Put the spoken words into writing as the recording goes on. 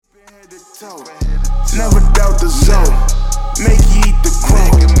Never doubt the zone. Make you eat the crow.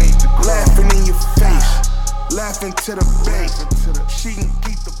 Laughing in your face. Laughing to the bank. She can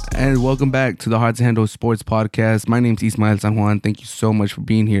keep the. And welcome back to the Hard to Handle Sports Podcast. My name's Ismael San Juan. Thank you so much for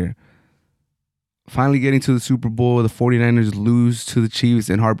being here. Finally getting to the Super Bowl, the 49ers lose to the Chiefs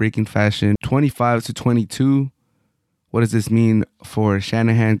in heartbreaking fashion, 25-22. What does this mean for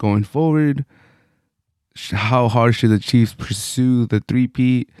Shanahan going forward? How hard should the Chiefs pursue the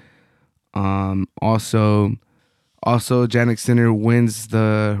three-peat? Also, Jannik Sinner wins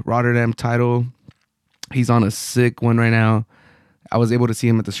the Rotterdam title. He's on a sick one right now. I was able to see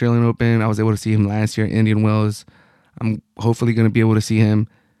him at the Australian Open. I was able to see him last year at Indian Wells. I'm hopefully going to be able to see him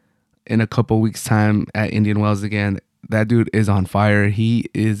in a couple weeks' time at Indian Wells again. That dude is on fire. He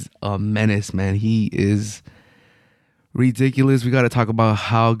is a menace, man. He is ridiculous. We got to talk about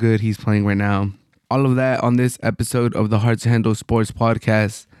how good he's playing right now. All of that on this episode of the Hard to Handle Sports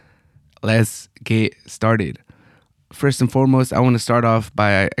Podcast. Let's get started. First and foremost, I want to start off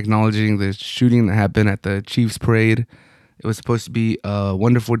by acknowledging the shooting that happened at the Chiefs parade. It was supposed to be a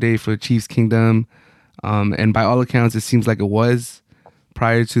wonderful day for Chiefs Kingdom. And by all accounts, it seems like it was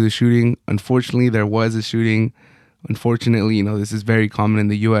prior to the shooting. Unfortunately, there was a shooting. Unfortunately, this is very common in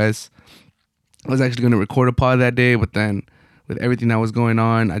the U.S. I was actually going to record a pod that day, but then with everything that was going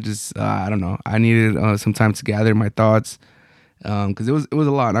on, I just, I don't know. I needed some time to gather my thoughts because it was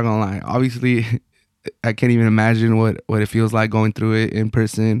a lot, not going to lie. Obviously, I can't even imagine what it feels like going through it in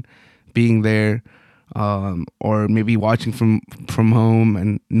person, being there, or maybe watching from home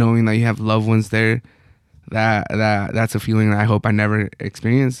and knowing that you have loved ones there. That's a feeling that I hope I never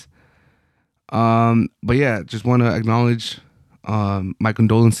experience. But yeah, just want to acknowledge my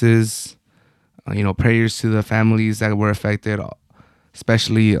condolences. Prayers to the families that were affected,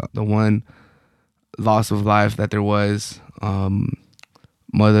 especially the one loss of life that there was.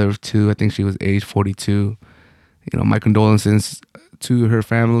 Mother of two, I think she was age 42. My condolences to her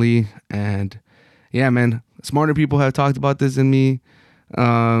family. And yeah, man, smarter people have talked about this than me.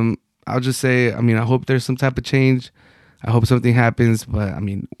 I'll just say, I hope there's some type of change. I hope something happens. But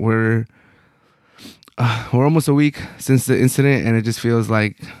we're almost a week since the incident, and it just feels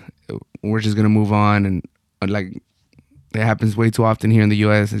like we're just gonna move on. And like it happens way too often here in the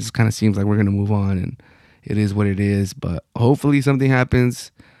U.S. It just kind of seems like we're gonna move on, and it is what it is. But hopefully something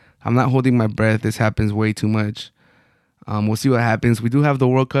happens. I'm not holding my breath. This happens way too much. We'll see what happens. We do have the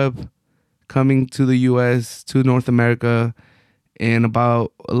World Cup coming to the U.S., to North America, in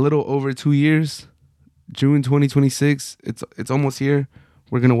about a little over 2 years. June 2026. It's almost here.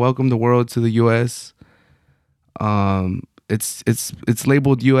 We're gonna welcome the world to the U.S. It's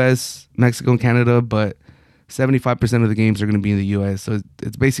labeled U.S., Mexico, and Canada, but 75% of the games are gonna be in the U.S. So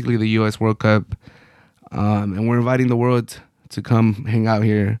it's basically the U.S. World Cup. And we're inviting the world to come hang out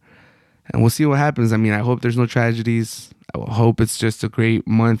here, and we'll see what happens. I hope there's no tragedies. I hope it's just a great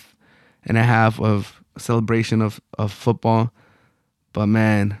month and a half of celebration of football. But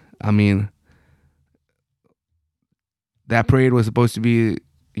man, that parade was supposed to be,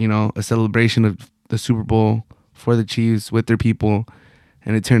 a celebration of the Super Bowl for the Chiefs with their people,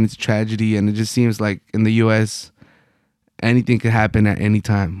 and it turned into tragedy. And it just seems like in the U.S., anything could happen at any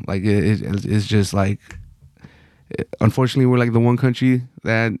time. Like it's just like, unfortunately, we're like the one country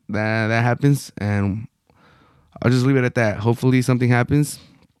that happens, and I'll just leave it at that. Hopefully something happens,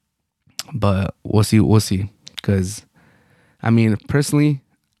 but we'll see. Because, personally,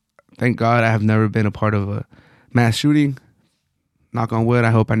 thank God I have never been a part of a mass shooting. Knock on wood,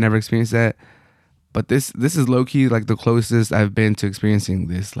 I hope I never experience that. But this is low-key like the closest I've been to experiencing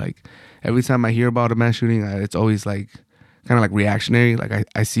this. Like every time I hear about a mass shooting, it's always like kind of like reactionary. Like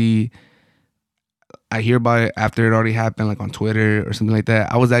I hear about it after it already happened, like on Twitter or something like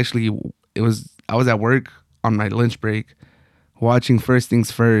that. I was at work on my lunch break watching First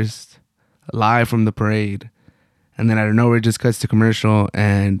Things First live from the parade, and then out of nowhere it just cuts to commercial,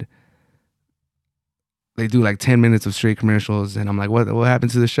 and they do like 10 minutes of straight commercials, and I'm like, what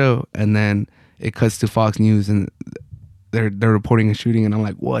happened to the show? And then it cuts to Fox News, and they're reporting a shooting, and I'm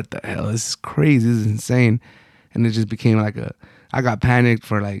like, what the hell? This is crazy. This is insane. And it just became like I got panicked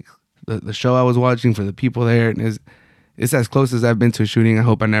for like the show I was watching, for the people there, and it's as close as I've been to a shooting. I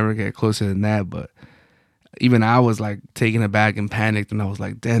hope I never get closer than that, but even I was like taken aback and panicked, and I was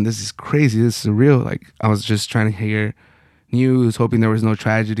like, damn, this is crazy. This is surreal. Like I was just trying to hear news, hoping there was no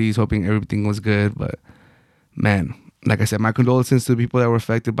tragedies, hoping everything was good. But man, like I said, my condolences to the people that were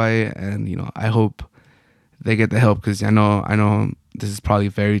affected by it, and I hope they get the help, because I know this is probably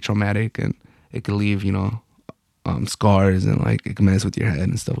very traumatic, and it could leave scars, and like it can mess with your head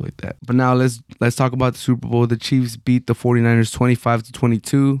and stuff like that. But now let's talk about the Super Bowl. The Chiefs beat the 49ers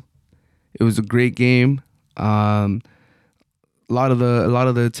 25-22 It was a great game. A lot of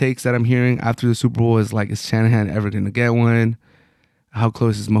the takes that I'm hearing after the Super Bowl is like, is Shanahan ever going to get one? How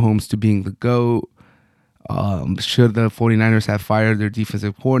close is Mahomes to being the GOAT? Should the 49ers have fired their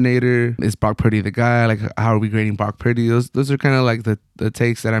defensive coordinator? Is Brock Purdy the guy? Like, how are we grading Brock Purdy? Those are kind of like the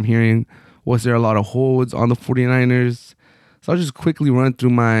takes that I'm hearing. Was there a lot of holds on the 49ers? So I'll just quickly run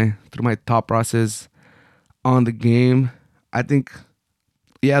through my thought process on the game. I think,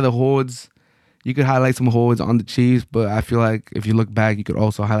 yeah, the holds, you could highlight some holds on the Chiefs, but I feel like if you look back, you could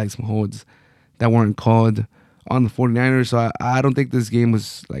also highlight some holds that weren't called on the 49ers. So I don't think this game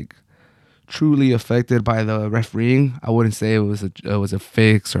was like truly affected by the refereeing. I wouldn't say it was a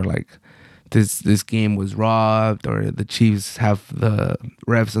fix, or like this game was robbed, or the Chiefs have the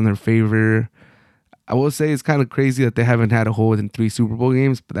refs in their favor. I will say it's kind of crazy that they haven't had a hold in 3 Super Bowl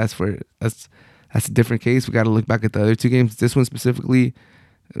games, but that's a different case. We got to look back at the other 2 games. This one specifically,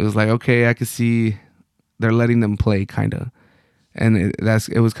 it was like, okay, I could see they're letting them play, kind of, and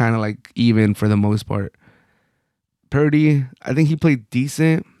it was kind of like even for the most part. Purdy, I think he played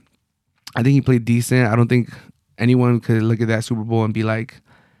decent. I don't think anyone could look at that Super Bowl and be like,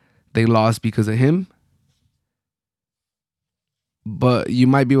 they lost because of him. But you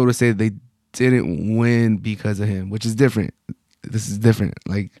might be able to say they didn't win because of him, which is different. This is different.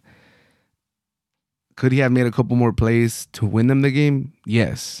 Like, could he have made a couple more plays to win them the game?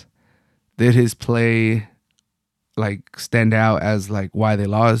 Yes. Did his play like stand out as like why they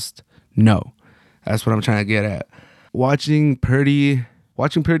lost? No. That's what I'm trying to get at. Watching Purdy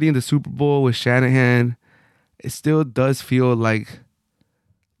in the Super Bowl with Shanahan, it still does feel like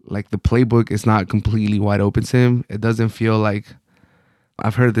the playbook is not completely wide open to him. It doesn't feel like,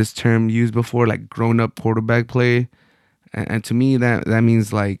 I've heard this term used before, like grown-up quarterback play. And to me, that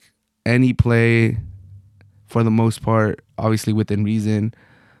means like any play, for the most part, obviously within reason,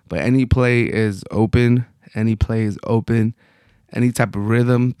 but any play is open. Any play is open. Any type of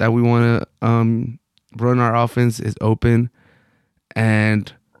rhythm that we want to run our offense is open.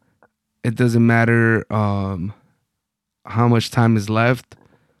 And it doesn't matter how much time is left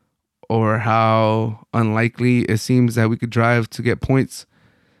or how unlikely it seems that we could drive to get points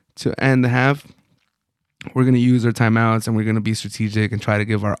to end the half. We're going to use our timeouts and we're going to be strategic and try to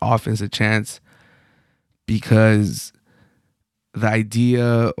give our offense a chance, because the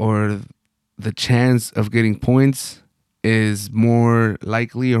idea or the chance of getting points is more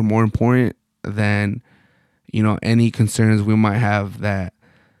likely or more important than, any concerns we might have that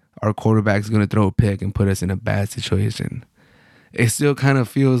our quarterback's going to throw a pick and put us in a bad situation. It still kind of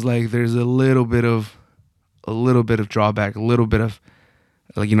feels like there's a little bit of drawback, a little bit of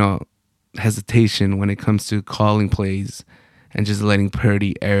hesitation when it comes to calling plays and just letting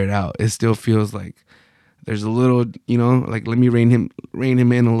Purdy air it out. It still feels like there's a little, like, let me rein him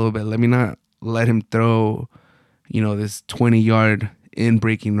in a little bit. Let me not let him throw, this 20-yard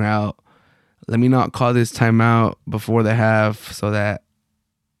in-breaking route. Let me not call this timeout before the half so that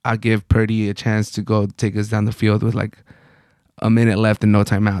I give Purdy a chance to go take us down the field with like a minute left and no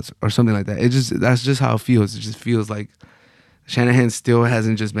timeouts or something like that. That's just how it feels. It just feels like Shanahan still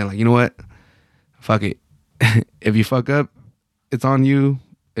hasn't just been like, you know what? Fuck it. If you fuck up, it's on you.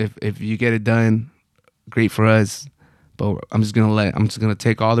 If you get it done, great for us. But I'm just gonna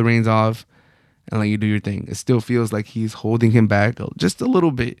take all the reins off and let you do your thing. It still feels like he's holding him back just a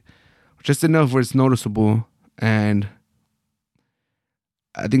little bit, just enough where it's noticeable. And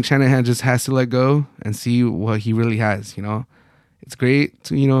I think Shanahan just has to let go and see what he really has. It's great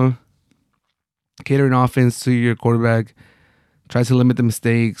to cater an offense to your quarterback, try to limit the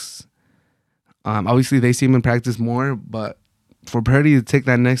mistakes. Obviously, they see him in practice more, but for Purdy to take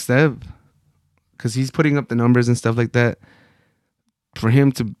that next step, because he's putting up the numbers and stuff like that, for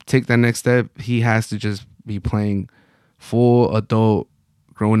him to take that next step, he has to just be playing full adult,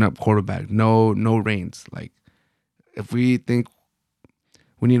 grown up quarterback. No reins. Like, if we think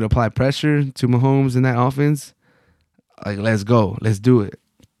we need to apply pressure to Mahomes in that offense, like, let's go. Let's do it.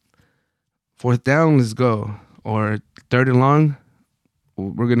 4th down, let's go. Or 3rd and long,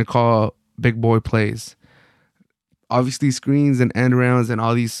 we're going to call big boy plays. Obviously, screens and end rounds and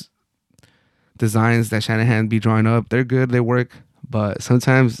all these designs that Shanahan be drawing up, they're good, they work. But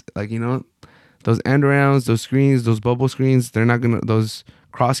sometimes, those end rounds, those screens, those bubble screens, those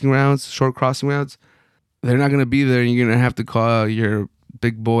crossing routes, short crossing routes, they're not going to be there. You're going to have to call your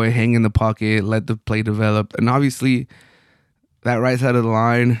big boy, hang in the pocket, let the play develop. And obviously, that right side of the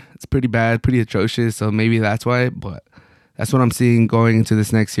line, it's pretty bad, pretty atrocious. So maybe that's why. But that's what I'm seeing going into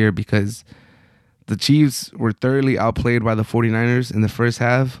this next year, because the Chiefs were thoroughly outplayed by the 49ers in the first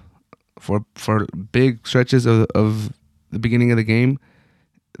half for big stretches of the beginning of the game.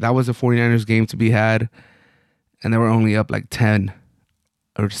 that was a 49ers game to be had, and they were only up like 10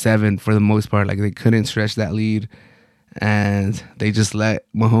 or 7 for the most part. Like, they couldn't stretch that lead, and they just let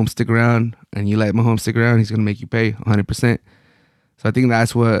Mahomes stick around, and you let Mahomes stick around, he's going to make you pay 100%. So I think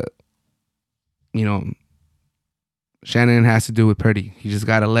that's what, you know, Shanahan has to do with Purdy. He just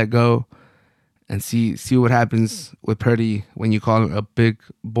got to let go and see what happens with Purdy when you call him a big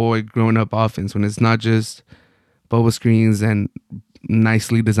boy growing up offense, when it's not just bubble screens and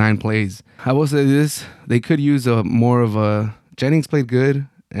nicely designed plays. I will say this: they could use a more of a Jennings played good,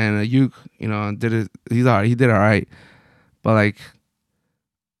 and Ayuk, did it. He's all right. He did all right, but like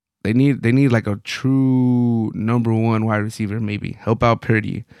they need like a true number one wide receiver, maybe help out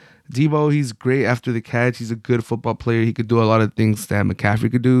Purdy. Debo, he's great after the catch. He's a good football player. He could do a lot of things that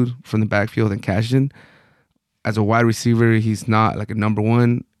McCaffrey could do from the backfield and cash in. As a wide receiver, he's not like a number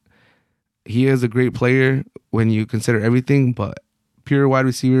one. He is a great player when you consider everything, but pure wide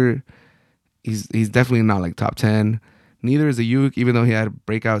receiver, he's definitely not like top 10. Neither is Ayuk, even though he had a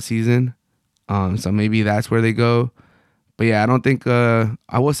breakout season. So maybe that's where they go. But yeah, I don't think, I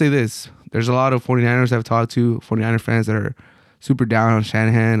will say this. There's a lot of 49ers I've talked to, 49er fans that are super down on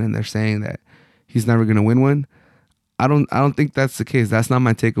Shanahan, and they're saying that he's never going to win one. I don't think that's the case. That's not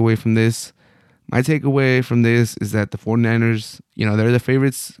my takeaway from this. My takeaway from this is that the 49ers, they're the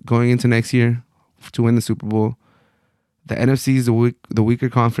favorites going into next year to win the Super Bowl. The NFC is the weaker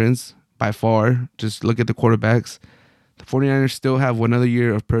conference by far. Just look at the quarterbacks. The 49ers still have one other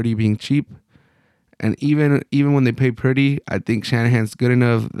year of Purdy being cheap. And even when they pay Purdy, I think Shanahan's good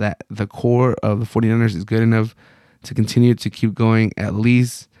enough that the core of the 49ers is good enough to continue to keep going at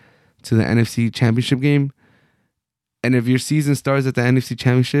least to the NFC Championship game. And if your season starts at the NFC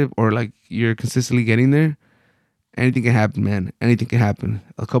Championship, or like you're consistently getting there, anything can happen, man. Anything can happen.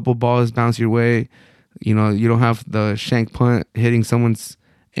 A couple balls bounce your way. You don't have the shank punt hitting someone's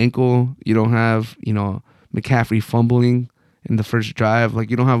ankle. You don't have, McCaffrey fumbling in the first drive. Like,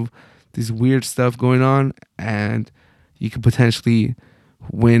 you don't have this weird stuff going on, and you could potentially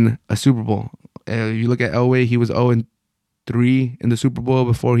win a Super Bowl. You look at Elway, he was 0-3 in the Super Bowl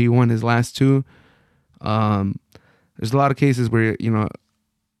before he won his last two. There's a lot of cases where,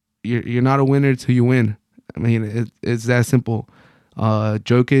 you're not a winner till you win. I mean, it's that simple.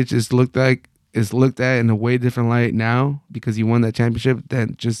 Jokic is looked at in a way different light now because he won that championship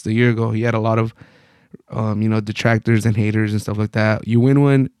than just a year ago. He had a lot of, detractors and haters and stuff like that. You win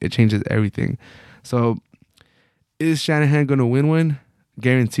one, it changes everything. So, is Shanahan going to win one?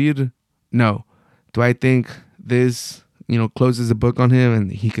 Guaranteed? No. Do I think this, closes the book on him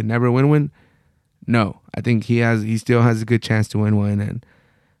and he could never win one? No. I think he still has a good chance to win one, and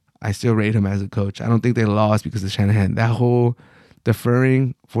I still rate him as a coach. I don't think they lost because of Shanahan. That whole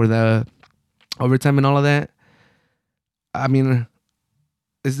deferring for the overtime and all of that, I mean,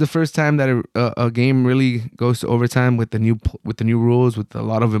 it's the first time that a game really goes to overtime with the new rules, with a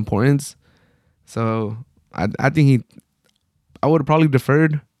lot of importance. So I think I would have probably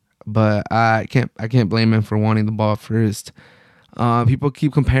deferred, but I can't blame him for wanting the ball first. People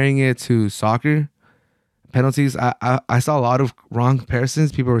keep comparing it to soccer penalties. I saw a lot of wrong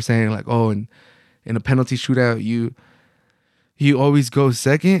comparisons. People were saying like, oh, in a penalty shootout, you always go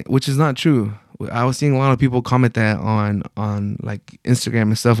second, which is not true. I was seeing a lot of people comment that on like Instagram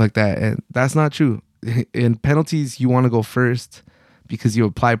and stuff like that, and that's not true. In penalties, you want to go first because you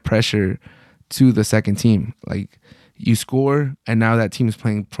apply pressure to the second team. Like, you score, and now that team is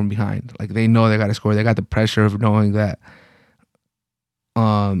playing from behind. Like, they know they got to score. They got the pressure of knowing that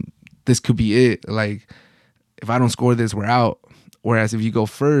this could be it. Like, if I don't score this, we're out. Whereas if you go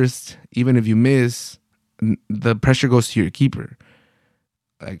first, even if you miss, the pressure goes to your keeper.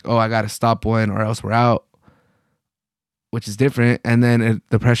 Like, oh, I got to stop one or else we're out, which is different. And then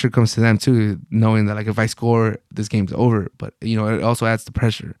the pressure comes to them too, knowing that like if I score, this game's over. But, it also adds the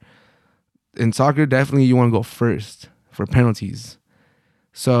pressure. In soccer, definitely you want to go first for penalties.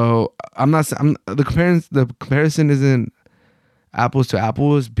 So the comparison isn't apples to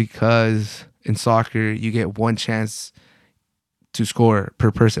apples, because in soccer you get one chance to score per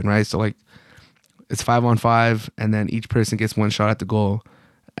person, right? So like it's 5-on-5, and then each person gets one shot at the goal,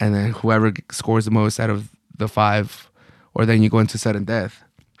 and then whoever scores the most out of the 5, or then you go into sudden death.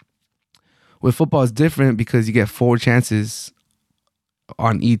 With football, it's different because you get 4 chances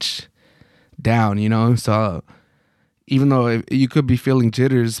on each down, so even though you could be feeling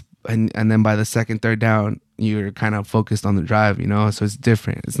jitters, and then by the second, third down, you're kind of focused on the drive, so it's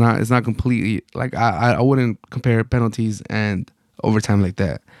different. It's not completely like I wouldn't compare penalties and overtime like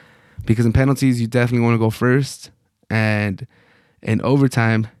that, because in penalties you definitely want to go first, and in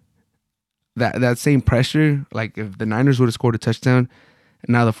overtime that same pressure, like if the Niners would have scored a touchdown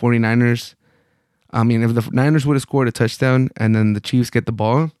And now the 49ers, I mean, if the Niners would have scored a touchdown and then the Chiefs get the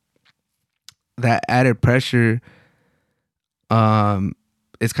ball, that added pressure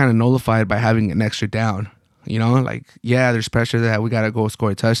is kind of nullified by having an extra down. You know, like, yeah, there's pressure that we got to go score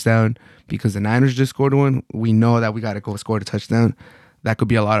a touchdown because the Niners just scored one. We know that we got to go score a touchdown. That could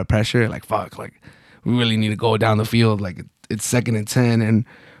be a lot of pressure. Like, fuck, like, we really need to go down the field. Like, it's 2nd and 10 and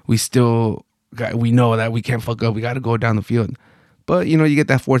we know that we can't fuck up. We got to go down the field. But, you know, you get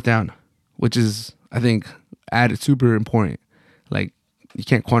that 4th down, which is, I think, added super important. Like, you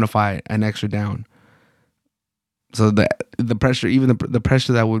can't quantify an extra down. So the pressure, even the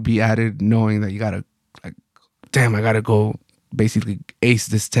pressure that would be added knowing that you got to, like, damn, I got to go basically ace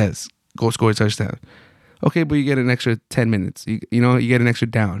this test, go score a touchdown. Okay, but you get an extra 10 minutes. You get an extra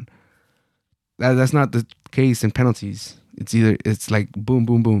down. That's not the case in penalties. It's like boom,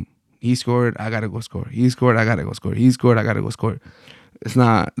 boom, boom. He scored, I got to go score. He scored, I got to go score. He scored, I got to go score.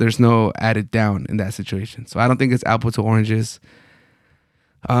 There's no added down in that situation. So I don't think it's apple to oranges.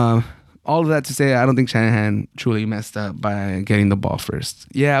 All of that to say, I don't think Shanahan truly messed up by getting the ball first.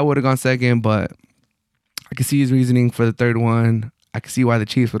 Yeah, I would have gone second, but I can see his reasoning for the 3rd one. I can see why the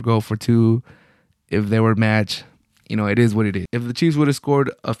Chiefs would go for 2 if they were matched. You know, it is what it is. If the Chiefs would have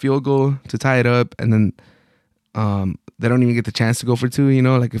scored a field goal to tie it up and then they don't even get the chance to go for 2, you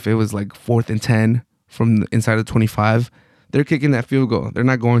know, like if it was like 4th and 10 from the inside of 25, they're kicking that field goal. They're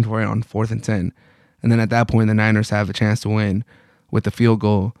not going for it on 4th and 10. And then at that point, the Niners have a chance to win with the field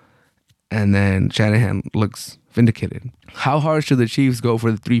goal. And then Shanahan looks vindicated. How hard should the Chiefs go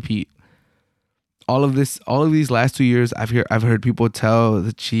for the 3-peat? All of these last 2 years, I've heard people tell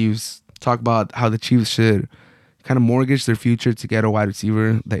the Chiefs, talk about how the Chiefs should kind of mortgage their future to get a wide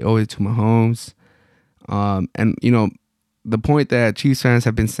receiver. They owe it to Mahomes. And, you know, the point that Chiefs fans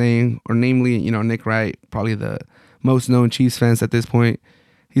have been saying, or namely, you know, Nick Wright, probably the most known Chiefs fans at this point,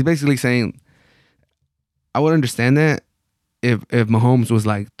 he's basically saying, I would understand that if Mahomes was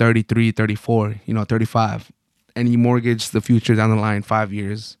like 33, 34, you know, 35, and you mortgage the future down the line 5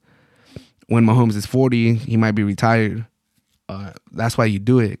 years. When Mahomes is 40, he might be retired. That's why you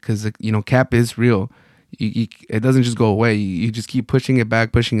do it, because, you know, cap is real. It doesn't just go away. You just keep pushing it back.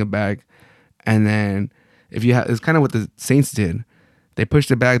 And then if you have, it's kind of what the Saints did. They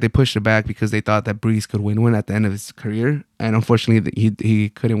pushed it back because they thought that Breeze could win one at the end of his career. And unfortunately, he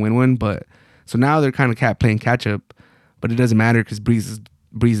couldn't win one. But so now they're kind of playing catch up. But it doesn't matter because Breeze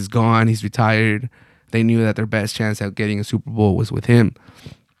is gone. He's retired. They knew that their best chance at getting a Super Bowl was with him.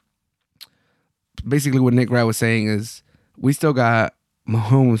 Basically, what Nick Wright was saying is, we still got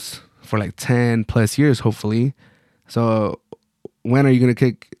Mahomes for like 10 plus years, hopefully. So when are you going to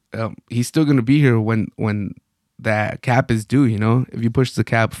kick? He's still going to be here when that cap is due, you know? If you push the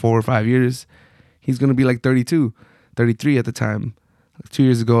cap 4 or 5 years, he's going to be like 32, 33 at the time. 2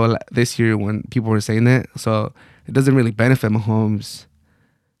 years ago, this year, when people were saying that. So it doesn't really benefit Mahomes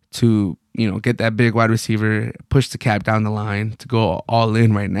to, you know, get that big wide receiver, push the cap down the line to go all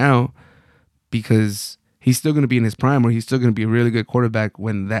in right now, because he's still going to be in his prime, or he's still going to be a really good quarterback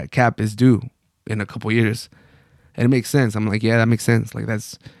when that cap is due in a couple years. And it makes sense. I'm like, yeah, that makes sense. Like,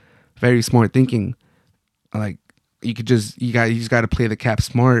 that's very smart thinking. Like, you just got to play the cap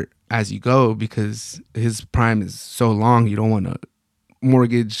smart as you go, because his prime is so long. You don't want to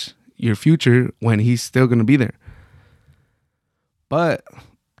mortgage your future when he's still going to be there. But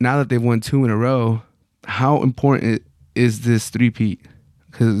now that they've won 2 in a row, how important is this 3-peat?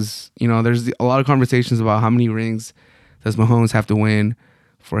 Because, you know, there's a lot of conversations about how many rings does Mahomes have to win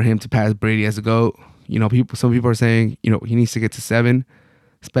for him to pass Brady as a GOAT. You know, some people are saying, you know, he needs to get to 7,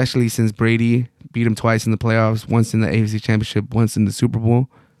 especially since Brady beat him twice in the playoffs, once in the AFC Championship, once in the Super Bowl.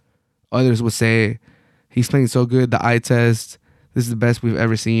 Others would say he's playing so good, the eye test, this is the best we've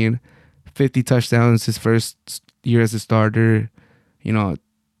ever seen. 50 touchdowns his first year as a starter. You know,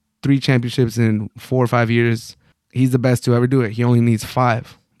 3 championships in 4 or 5 years. He's the best to ever do it. He only needs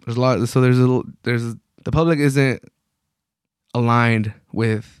 5. There's a lot. So the public isn't aligned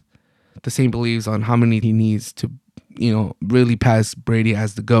with the same beliefs on how many he needs to, you know, really pass Brady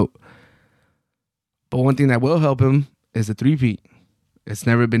as the GOAT. But one thing that will help him is a 3-peat. It's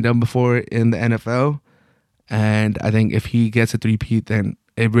never been done before in the NFL. And I think if he gets a 3-peat, then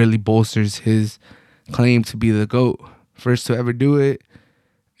it really bolsters his claim to be the GOAT. First to ever do it.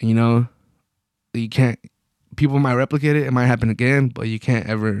 You know, you can't, people might replicate it. It might happen again, but you can't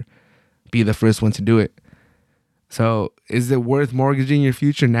ever be the first one to do it. So is it worth mortgaging your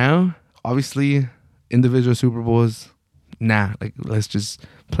future now? Obviously, individual Super Bowls, nah. Like, let's just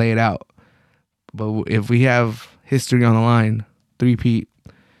play it out. But if we have history on the line, 3-peat,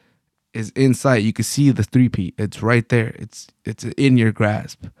 is in sight. You can see the three-peat. It's right there. It's in your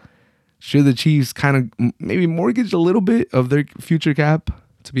grasp. Should the Chiefs kind of maybe mortgage a little bit of their future cap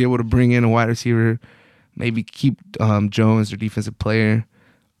to be able to bring in a wide receiver, maybe keep Jones, their defensive player,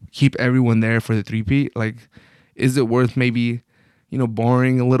 keep everyone there for the three-peat? Like, is it worth maybe,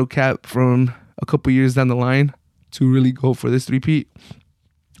 borrowing a little cap from a couple years down the line to really go for this three-peat?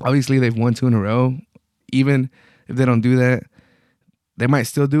 Obviously, they've won 2 in a row. Even if they don't do that, they might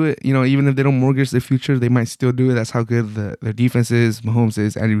still do it. Even if they don't mortgage their future, they might still do it. That's how good their defense is. Mahomes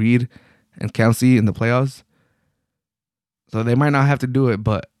is, Andy Reid, and Kelsey in the playoffs. So they might not have to do it,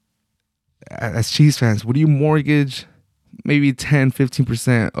 but as Chiefs fans, would you mortgage maybe 10,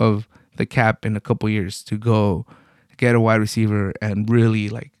 15% of the cap in a couple years to go get a wide receiver and really,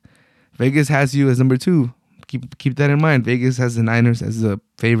 like, Vegas has you as number 2. Keep that in mind. Vegas has the Niners as the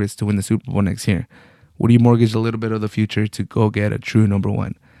favorites to win the Super Bowl next year. Would you mortgage a little bit of the future to go get a true number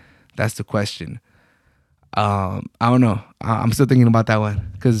 1? That's the question. I don't know. I'm still thinking about that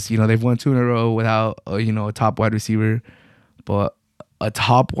one because, they've won 2 in a row without, a top wide receiver. But a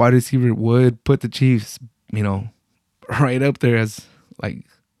top wide receiver would put the Chiefs, right up there as, like,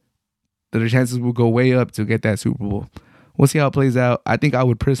 their chances will go way up to get that Super Bowl. We'll see how it plays out. I think I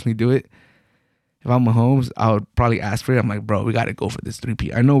would personally do it. If I'm Mahomes, I would probably ask for it. I'm like, bro, we got to go for this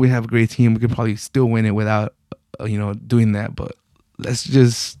three-peat. I know we have a great team. We could probably still win it without, doing that. But let's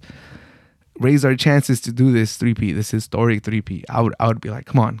just raise our chances to do this three-peat, this historic three-peat. I would be like,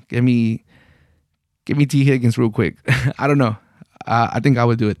 come on, give me T. Higgins real quick. I don't know. I think I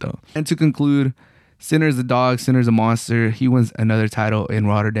would do it, though. And to conclude, Sinner's a dog. Sinner's a monster. He wins another title in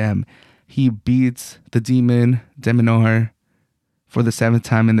Rotterdam. He beats the demon, Deminor, for the 7th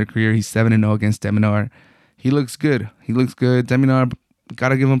time in their career. He's 7-0 against Deminor. He looks good. Deminor,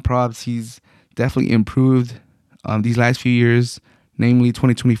 gotta give him props. He's definitely improved these last few years, namely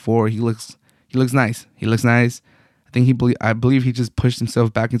 2024. He looks nice. I believe he just pushed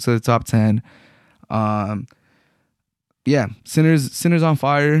himself back into the top 10. Sinner's on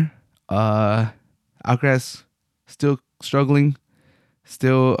fire. Alcaraz still struggling.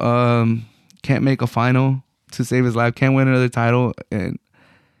 Still can't make a final to save his life. Can't win another title in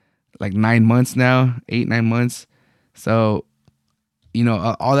like 9 months now, 8-9 months. So,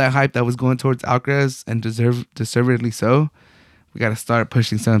 all that hype that was going towards Alcaraz, and deservedly so, we got to start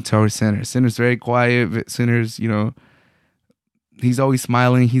pushing some towards Sinner. Sinner's very quiet. Sinner's, he's always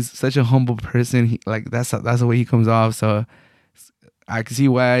smiling. He's such a humble person. That's the way he comes off. So I can see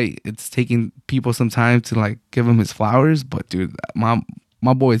why it's taking people some time to, like, give him his flowers. But dude, my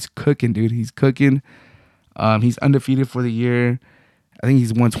boy is cooking, dude. He's cooking. He's undefeated for the year. I think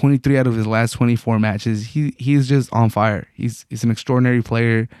he's won 23 out of his last 24 matches. He's just on fire. He's an extraordinary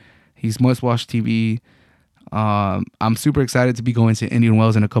player. He's must-watch TV. I'm super excited to be going to Indian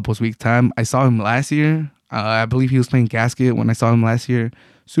Wells in a couple of weeks' time. I saw him last year. I believe he was playing Gasket when I saw him last year.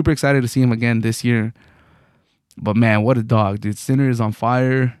 Super excited to see him again this year. But man, what a dog, dude. Sinner is on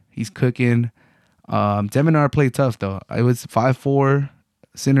fire. He's cooking. Deminor played tough, though. It was 5-4.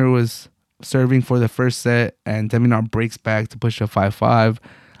 Sinner was serving for the first set, and Deminor breaks back to push a 5-5.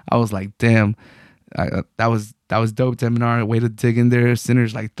 I was like, damn, that was dope. Deminor, way to dig in there.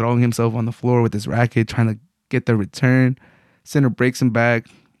 Sinner's like throwing himself on the floor with his racket, trying to get the return. Sinner breaks him back,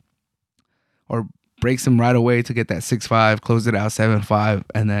 or breaks him right away to get that 6-5, closed it out 7-5,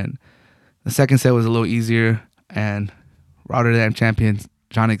 and then the second set was a little easier, and Rotterdam champion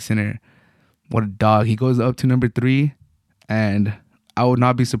Jannik Sinner, what a dog. He goes up to number 3, and I would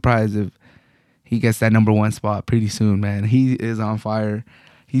not be surprised if he gets that number 1 spot pretty soon, man. He is on fire.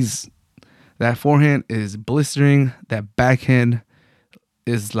 That forehand is blistering. That backhand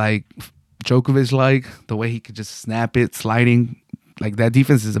is like Djokovic-like. The way he could just snap it, sliding. Like, that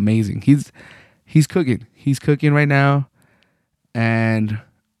defense is amazing. He's cooking. He's cooking right now. And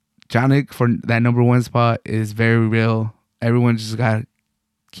Jannik for that number 1 spot is very real. Everyone just gotta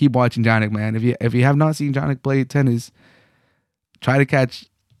keep watching Jannik, man. If you have not seen Jannik play tennis, try to catch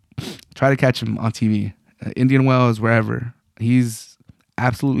him on TV, Indian Wells, wherever. He's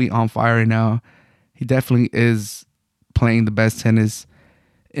absolutely on fire right now. He definitely is playing the best tennis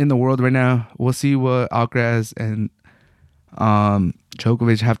in the world right now. We'll see what Alcaraz and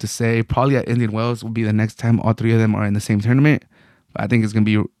Djokovic have to say. Probably at Indian Wells will be the next time all 3 of them are in the same tournament. But I think it's going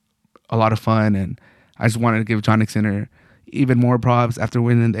to be a lot of fun, and I just wanted to give Jannik Sinner even more props after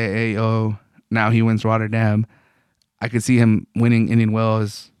winning the AAO. Now he wins Rotterdam. I could see him winning Indian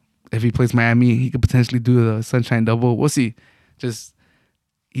Wells. If he plays Miami, he could potentially do the Sunshine Double. We'll see. Just,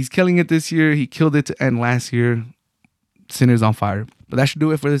 he's killing it this year. He killed it to end last year. Sinner's on fire. But that should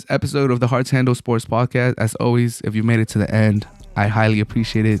do it for this episode of the Hearts Handle Sports Podcast. As always, if you made it to the end, I highly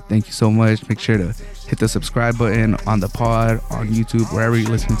appreciate it. Thank you so much. Make sure to hit the subscribe button on the pod, on YouTube, wherever you're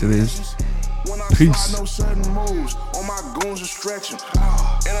listening to this. Peace. No sudden moves. All my goons are stretching.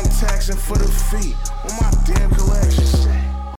 And I'm taxing for the feet on my damn collection.